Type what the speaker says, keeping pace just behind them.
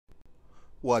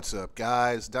What's up,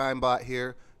 guys? Digmbot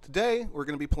here. Today, we're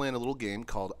going to be playing a little game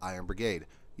called Brigade.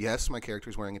 Yes, my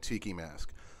character is wearing a tiki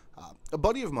mask. A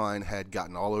buddy of mine had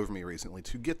gotten all over me recently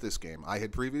to get this game. I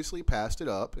had previously passed it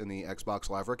up in the Xbox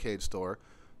Live Arcade store,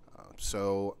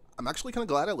 so I'm actually kind of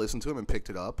glad I listened to him and picked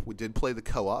it up. We did play the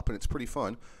co-op, and it's pretty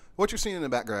fun. What you're seeing in the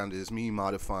background is me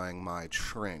modifying my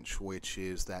trench, which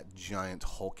is that giant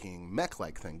hulking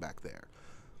mech-like thing back there.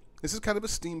 This is kind of a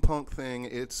steampunk thing.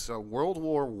 It's World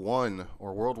War I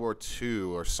or World War II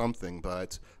or something,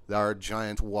 but there are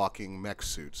giant walking mech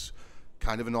suits.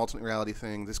 Kind of an alternate reality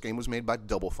thing. This game was made by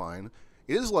Double Fine.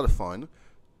 It is a lot of fun.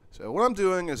 So what I'm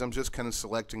doing is I'm just kind of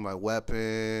selecting my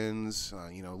weapons,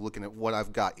 looking at what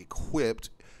I've got equipped.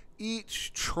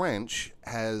 Each trench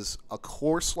has a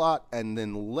core slot and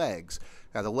then legs.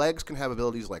 Now, the legs can have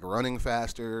abilities like running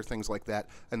faster, things like that.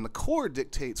 And the core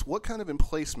dictates what kind of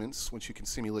emplacements, which you can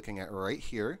see me looking at right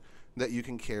here, that you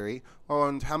can carry,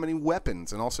 and how many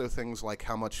weapons, and also things like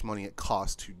how much money it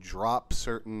costs to drop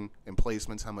certain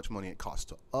emplacements, how much money it costs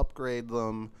to upgrade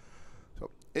them. So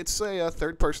it's a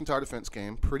third-person tower defense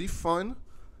game. Pretty fun.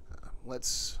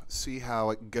 Let's see how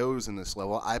it goes in this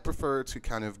level. I prefer to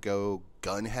kind of go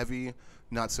gun-heavy,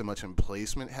 not so much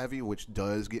emplacement heavy, which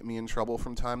does get me in trouble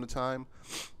from time to time.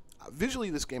 Visually,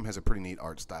 this game has a pretty neat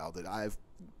art style that I've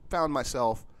found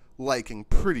myself liking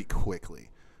pretty quickly.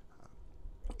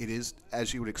 It is,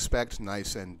 as you would expect,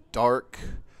 nice and dark.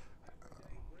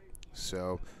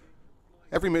 So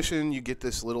every mission you get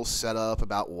this little setup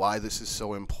about why this is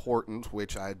so important,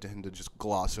 which I tend to just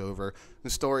gloss over. The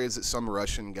story is that some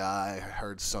Russian guy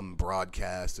heard some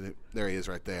broadcast, and there he is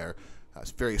right there.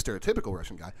 It's a very stereotypical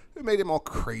Russian guy. It made him all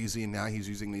crazy, and now he's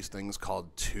using these things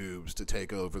called tubes to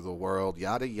take over the world.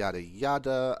 Yada, yada,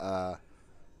 yada.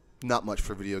 Not much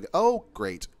for video games. Oh,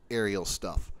 great. Aerial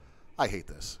stuff. I hate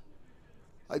this.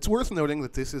 It's worth noting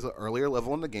that this is an earlier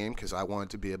level in the game because I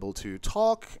wanted to be able to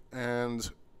talk and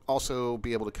also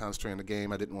be able to concentrate on the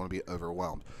game. I didn't want to be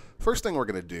overwhelmed. First thing we're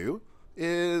going to do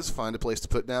is find a place to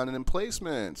put down an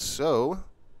emplacement. So,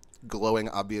 glowing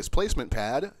obvious placement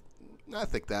pad. I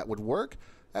think that would work.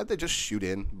 They just shoot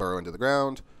in, burrow into the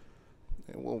ground.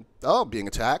 And being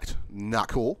attacked. Not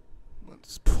cool.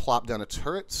 Let's plop down a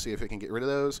turret, see if it can get rid of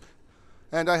those.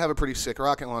 And I have a pretty sick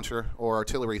rocket launcher or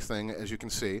artillery thing, as you can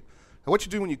see. And what you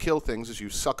do when you kill things is you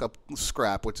suck up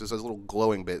scrap, which is those little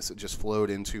glowing bits that just flowed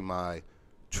into my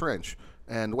trench.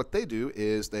 And what they do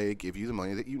is they give you the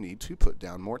money that you need to put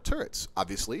down more turrets.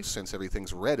 Obviously, since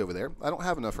everything's red over there, I don't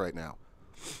have enough right now.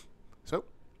 So,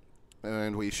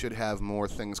 and we should have more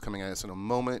things coming at us in a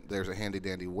moment. There's a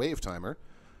handy-dandy wave timer.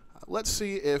 Let's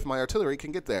see if my artillery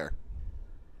can get there.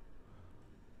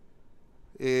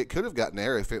 It could have gotten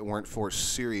there if it weren't for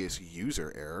serious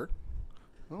user error.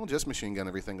 Well, just machine gun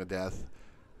everything to death.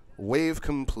 Wave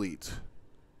complete.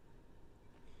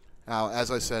 Now, as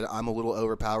I said, I'm a little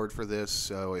overpowered for this,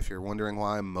 so if you're wondering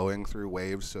why I'm mowing through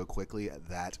waves so quickly,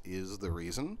 that is the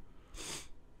reason.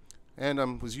 And I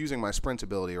was using my sprint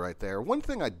ability right there. One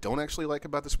thing I don't actually like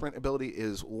about the sprint ability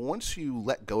is once you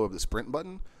let go of the sprint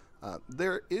button,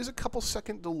 there is a couple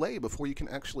second delay before you can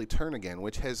actually turn again,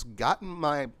 which has gotten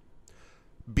my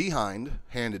behind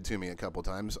handed to me a couple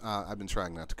times. I've been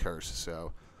trying not to curse,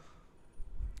 so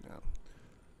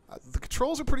the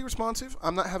controls are pretty responsive.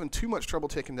 I'm not having too much trouble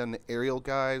taking down the aerial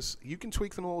guys. You can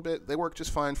tweak them a little bit. They work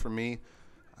just fine for me.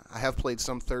 I have played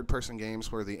some third-person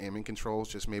games where the aiming controls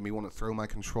just made me want to throw my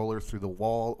controller through the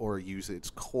wall or use its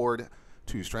cord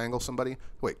to strangle somebody.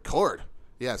 Wait, cord?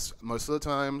 Yes, most of the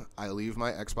time I leave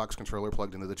my Xbox controller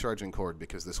plugged into the charging cord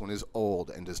because this one is old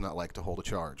and does not like to hold a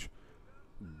charge.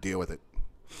 Deal with it.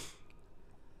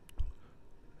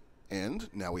 And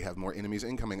now we have more enemies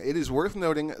incoming. It is worth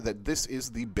noting that this is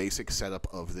the basic setup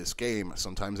of this game.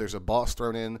 Sometimes there's a boss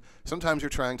thrown in. Sometimes you're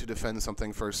trying to defend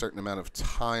something for a certain amount of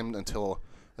time until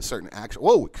a certain action.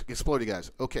 Whoa, explodey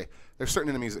guys. Okay, there's certain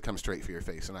enemies that come straight for your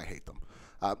face, and I hate them.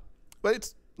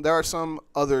 But there are some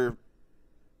other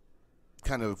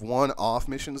kind of one-off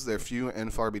missions. They're few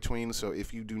and far between, so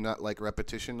if you do not like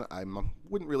repetition, I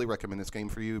wouldn't really recommend this game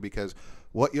for you because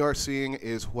what you are seeing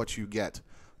is what you get.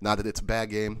 Not that it's a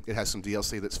bad game. It has some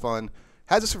DLC that's fun.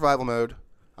 Has a survival mode.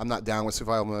 I'm not down with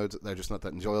survival modes. They're just not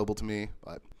that enjoyable to me.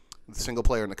 But the single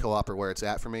player and the co-op are where it's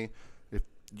at for me. If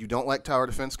you don't like tower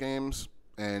defense games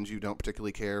and you don't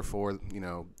particularly care for,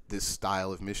 this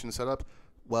style of mission setup,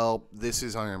 well, this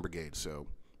is Iron Brigade, so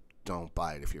don't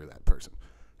buy it if you're that person.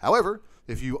 However,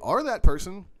 if you are that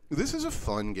person, this is a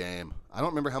fun game. I don't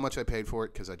remember how much I paid for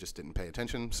it because I just didn't pay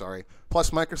attention. Sorry.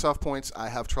 Plus, Microsoft points, I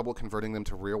have trouble converting them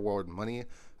to real-world money.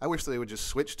 I wish they would just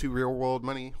switch to real-world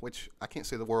money, which I can't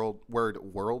say the word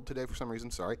world today for some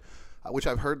reason. Sorry. which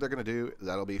I've heard they're going to do.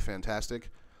 That'll be fantastic.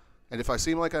 And if I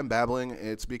seem like I'm babbling,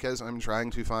 it's because I'm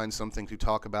trying to find something to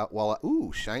talk about while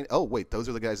ooh, shiny. Oh, wait, those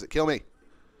are the guys that kill me.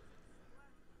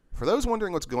 For those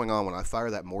wondering what's going on when I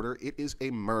fire that mortar, it is a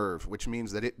MIRV, which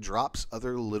means that it drops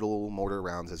other little mortar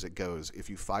rounds as it goes. If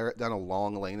you fire it down a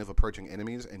long lane of approaching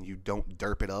enemies and you don't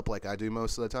derp it up like I do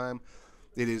most of the time,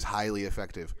 it is highly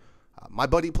effective. My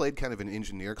buddy played kind of an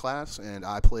engineer class, and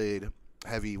I played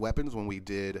heavy weapons when we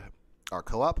did our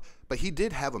co-op, but he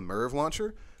did have a MIRV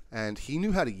launcher, and he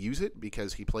knew how to use it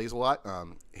because he plays a lot.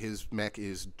 His mech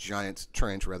is giant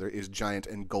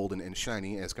and golden and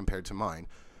shiny as compared to mine.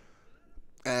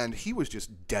 And he was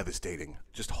just devastating,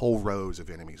 just whole rows of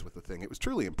enemies with the thing. It was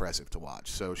truly impressive to watch.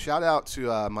 So shout out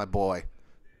to my boy,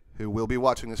 who will be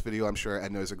watching this video, I'm sure,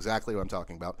 and knows exactly what I'm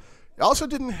talking about. It also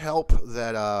didn't help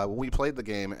that we played the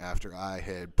game after I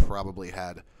had probably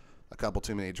had a couple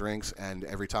too many drinks, and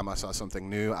every time I saw something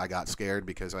new, I got scared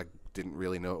because I didn't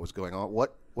really know what was going on.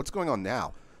 What's going on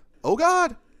now? Oh,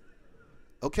 God!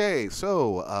 Okay,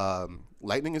 so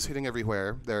lightning is hitting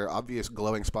everywhere. There are obvious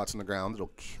glowing spots on the ground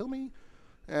that'll kill me.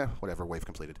 Whatever, wave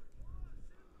completed.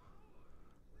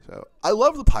 So, I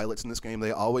love the pilots in this game.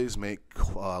 They always make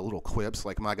little quips,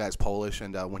 like my guy's Polish,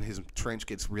 and when his trench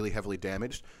gets really heavily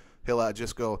damaged, he'll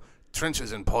just go,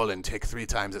 "Trenches in Poland take 3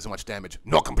 times as much damage.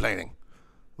 No complaining."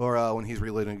 Or when he's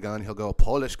reloading a gun, he'll go, "A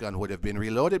Polish gun would have been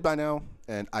reloaded by now."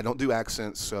 And I don't do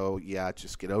accents, so yeah,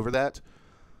 just get over that.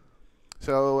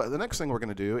 So the next thing we're going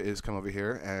to do is come over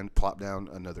here and plop down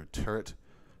another turret.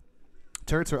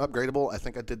 Turrets are upgradable. I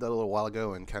think I did that a little while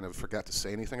ago and kind of forgot to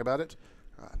say anything about it.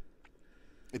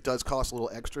 It does cost a little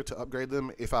extra to upgrade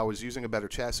them. If I was using a better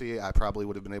chassis, I probably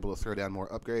would have been able to throw down more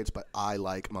upgrades, but I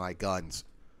like my guns.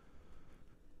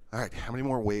 Alright, how many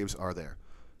more waves are there?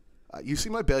 You see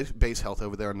my base health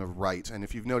over there on the right, and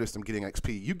if you've noticed I'm getting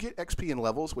XP. You get XP in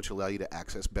levels, which allow you to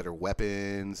access better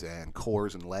weapons and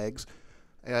cores and legs.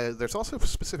 There's also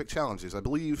specific challenges. I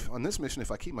believe on this mission, if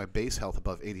I keep my base health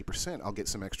above 80%, I'll get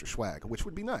some extra swag, which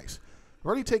would be nice. I've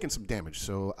already taken some damage,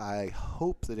 so I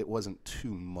hope that it wasn't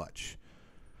too much.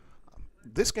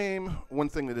 This game, one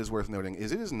thing that is worth noting,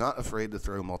 is it is not afraid to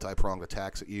throw multi-pronged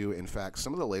attacks at you. In fact,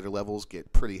 some of the later levels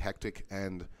get pretty hectic,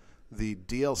 and the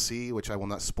DLC, which I will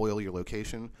not spoil your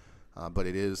location, but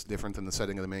it is different than the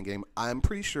setting of the main game, I'm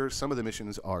pretty sure some of the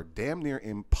missions are damn near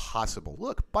impossible.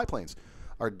 Look, biplanes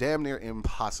are damn near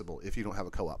impossible if you don't have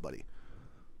a co-op buddy.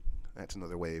 That's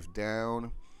another wave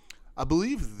down. I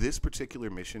believe this particular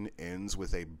mission ends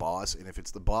with a boss, and if it's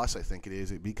the boss, I think it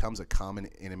is, it becomes a common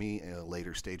enemy in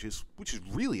later stages, which is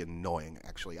really annoying,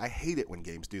 actually. I hate it when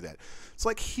games do that. It's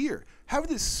like, here, have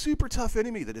this super tough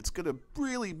enemy that it's going to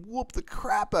really whoop the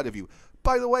crap out of you.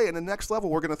 By the way, in the next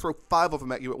level, we're going to throw 5 of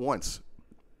them at you at once.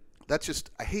 That's just,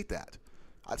 I hate that.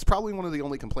 It's probably one of the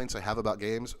only complaints I have about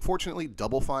games. Fortunately,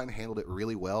 Double Fine handled it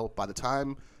really well. By the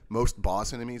time most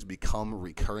boss enemies become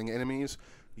recurring enemies,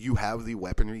 you have the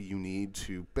weaponry you need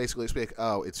to basically speak,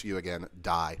 "Oh, it's you again,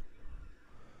 die."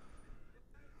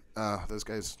 Those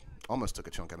guys almost took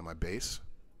a chunk out of my base.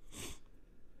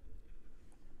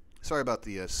 Sorry about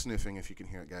the sniffing, if you can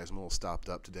hear it, guys. I'm a little stopped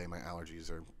up today. My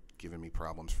allergies are giving me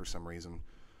problems for some reason.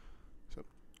 So,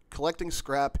 collecting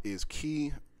scrap is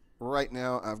key. Right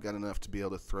now, I've got enough to be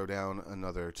able to throw down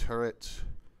another turret.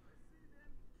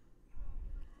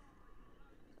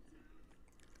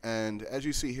 And as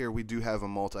you see here, we do have a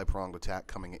multi-pronged attack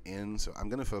coming in, so I'm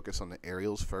going to focus on the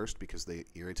aerials first because they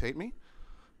irritate me.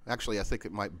 Actually, I think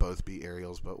it might both be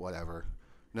aerials, but whatever.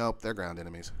 Nope, they're ground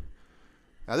enemies.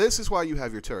 Now, this is why you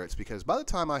have your turrets, because by the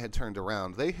time I had turned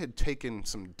around, they had taken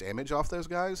some damage off those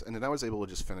guys, and then I was able to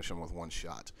just finish them with one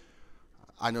shot.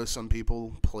 I know some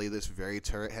people play this very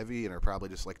turret-heavy and are probably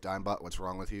just like, "Digmbot, what's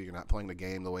wrong with you? You're not playing the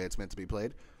game the way it's meant to be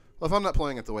played." Well, if I'm not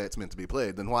playing it the way it's meant to be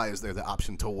played, then why is there the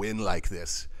option to win like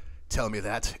this? Tell me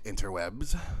that,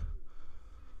 interwebs.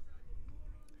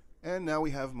 And now we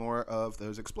have more of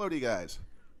those explodey guys.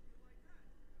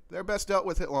 They're best dealt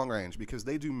with at long range because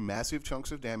they do massive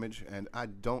chunks of damage, and I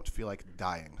don't feel like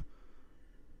dying.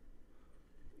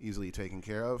 Easily taken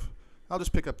care of. I'll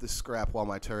just pick up this scrap while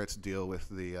my turrets deal with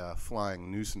the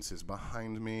flying nuisances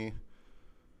behind me.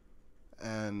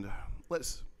 And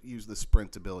let's use the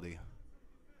sprint ability.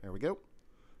 There we go.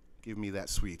 Give me that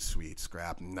sweet, sweet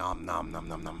scrap. Nom, nom, nom,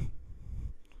 nom, nom.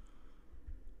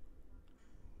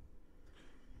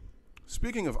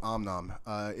 Speaking of Om Nom,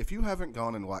 if you haven't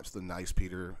gone and watched the Nice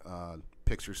Peter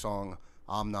picture song,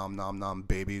 Om Nom Nom Nom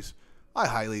Babies, I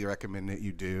highly recommend that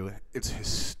you do. It's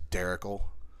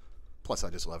hysterical. Plus, I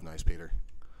just love Nice Peter.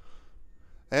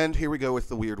 And here we go with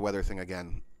the weird weather thing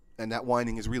again. And that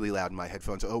whining is really loud in my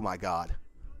headphones. Oh my god.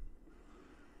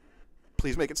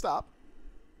 Please make it stop.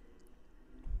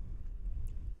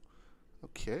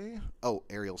 Okay. Oh,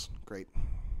 aerials. Great.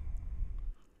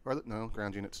 No,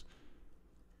 ground units.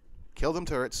 Kill them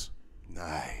turrets.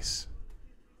 Nice.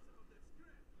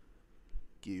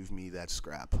 Give me that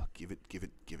scrap. Give it, give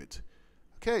it, give it.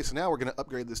 Okay, so now we're going to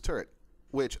upgrade this turret,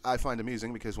 which I find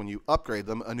amusing because when you upgrade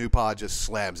them, a new pod just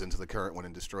slams into the current one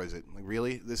and destroys it. Like,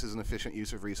 really? This is an efficient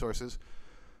use of resources?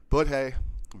 But hey,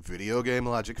 video game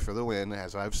logic for the win,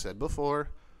 as I've said before.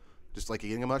 Just like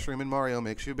eating a mushroom in Mario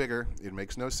makes you bigger. It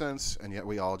makes no sense, and yet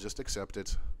we all just accept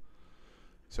it.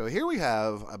 So here we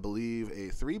have, I believe, a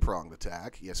 3-pronged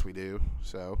attack. Yes, we do.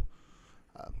 So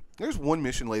there's one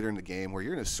mission later in the game where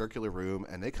you're in a circular room,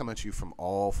 and they come at you from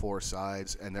all 4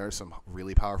 sides, and there are some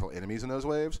really powerful enemies in those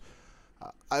waves.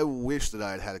 I wish that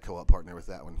I had had a co-op partner with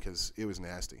that one, because it was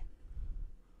nasty.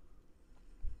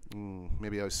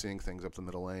 Maybe I was seeing things up the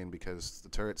middle lane, because the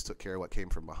turrets took care of what came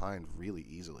from behind really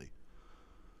easily.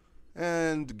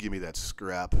 And give me that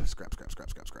scrap. Scrap, scrap, scrap,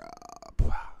 scrap, scrap.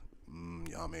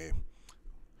 Yummy.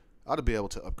 Ought to be able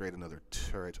to upgrade another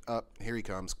turret. Here he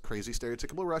comes. Crazy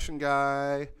stereotypical Russian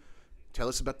guy. Tell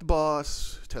us about the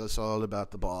boss. Tell us all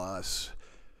about the boss.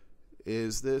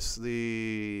 Is this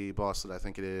the boss that I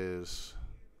think it is?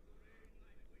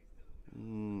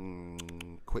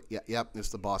 Yep, it's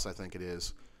the boss I think it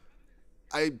is.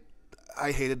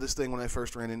 I hated this thing when I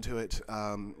first ran into it.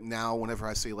 Now, whenever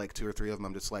I see like 2 or 3 of them,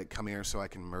 I'm just like, come here so I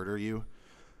can murder you.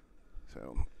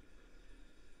 So...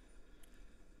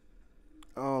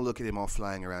 oh, look at him all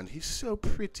flying around. He's so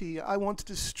pretty. I want to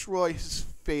destroy his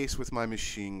face with my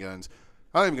machine guns.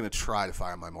 I'm not even going to try to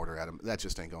fire my mortar at him. That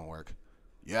just ain't going to work.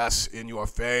 Yes, in your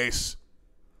face.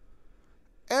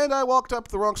 And I walked up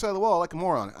the wrong side of the wall like a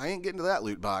moron. I ain't getting to that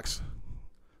loot box,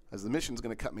 as the mission's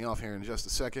going to cut me off here in just a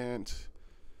second.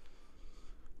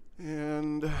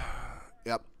 And,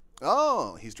 yep.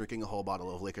 Oh, he's drinking a whole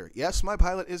bottle of liquor. Yes, my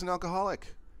pilot is an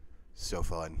alcoholic. So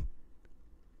fun.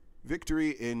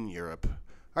 Victory in Europe. All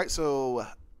right, so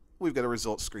we've got a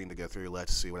results screen to go through.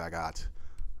 Let's see what I got.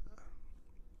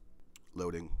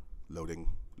 Loading, loading,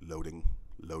 loading,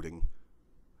 loading,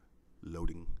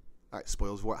 loading. All right,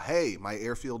 spoils war. Hey, my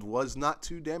airfield was not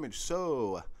too damaged,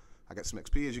 so I got some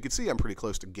XP. As you can see, I'm pretty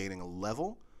close to gaining a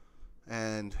level.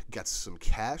 And got some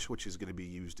cash, which is going to be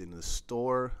used in the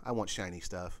store. I want shiny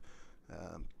stuff.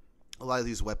 A lot of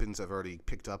these weapons I've already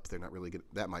picked up. They're not really good.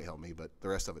 That might help me, but the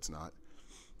rest of it's not,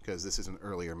 because this is an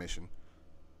earlier mission.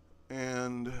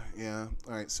 And, yeah.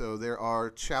 All right, so there are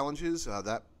challenges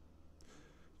that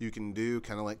you can do,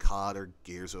 kind of like COD or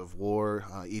Gears of War.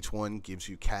 Each one gives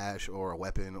you cash or a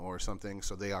weapon or something,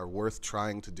 so they are worth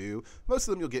trying to do. Most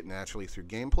of them you'll get naturally through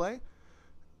gameplay.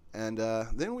 And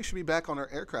then we should be back on our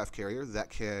aircraft carrier that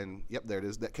can, yep, there it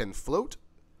is, that can float,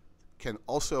 can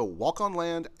also walk on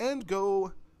land, and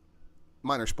go,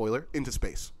 minor spoiler, into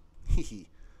space. Hehe.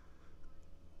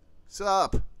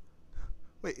 Sup?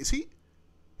 Wait, is he?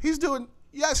 He's doing,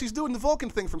 yes, he's doing the Vulcan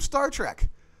thing from Star Trek.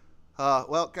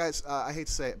 Well, guys, I hate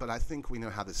to say it, but I think we know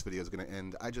how this video is going to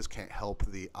end. I just can't help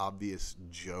the obvious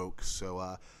joke.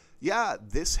 So, yeah,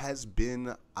 this has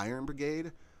been Iron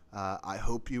Brigade. I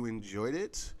hope you enjoyed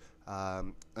it.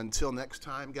 Until next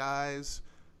time, guys,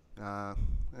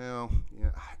 well,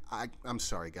 yeah, I'm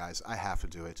sorry, guys. I have to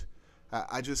do it.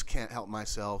 I just can't help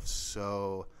myself.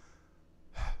 So,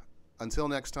 until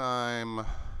next time,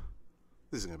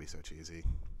 this is going to be so cheesy.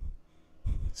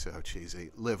 So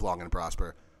cheesy. Live long and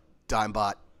prosper.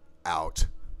 Digmbot, out.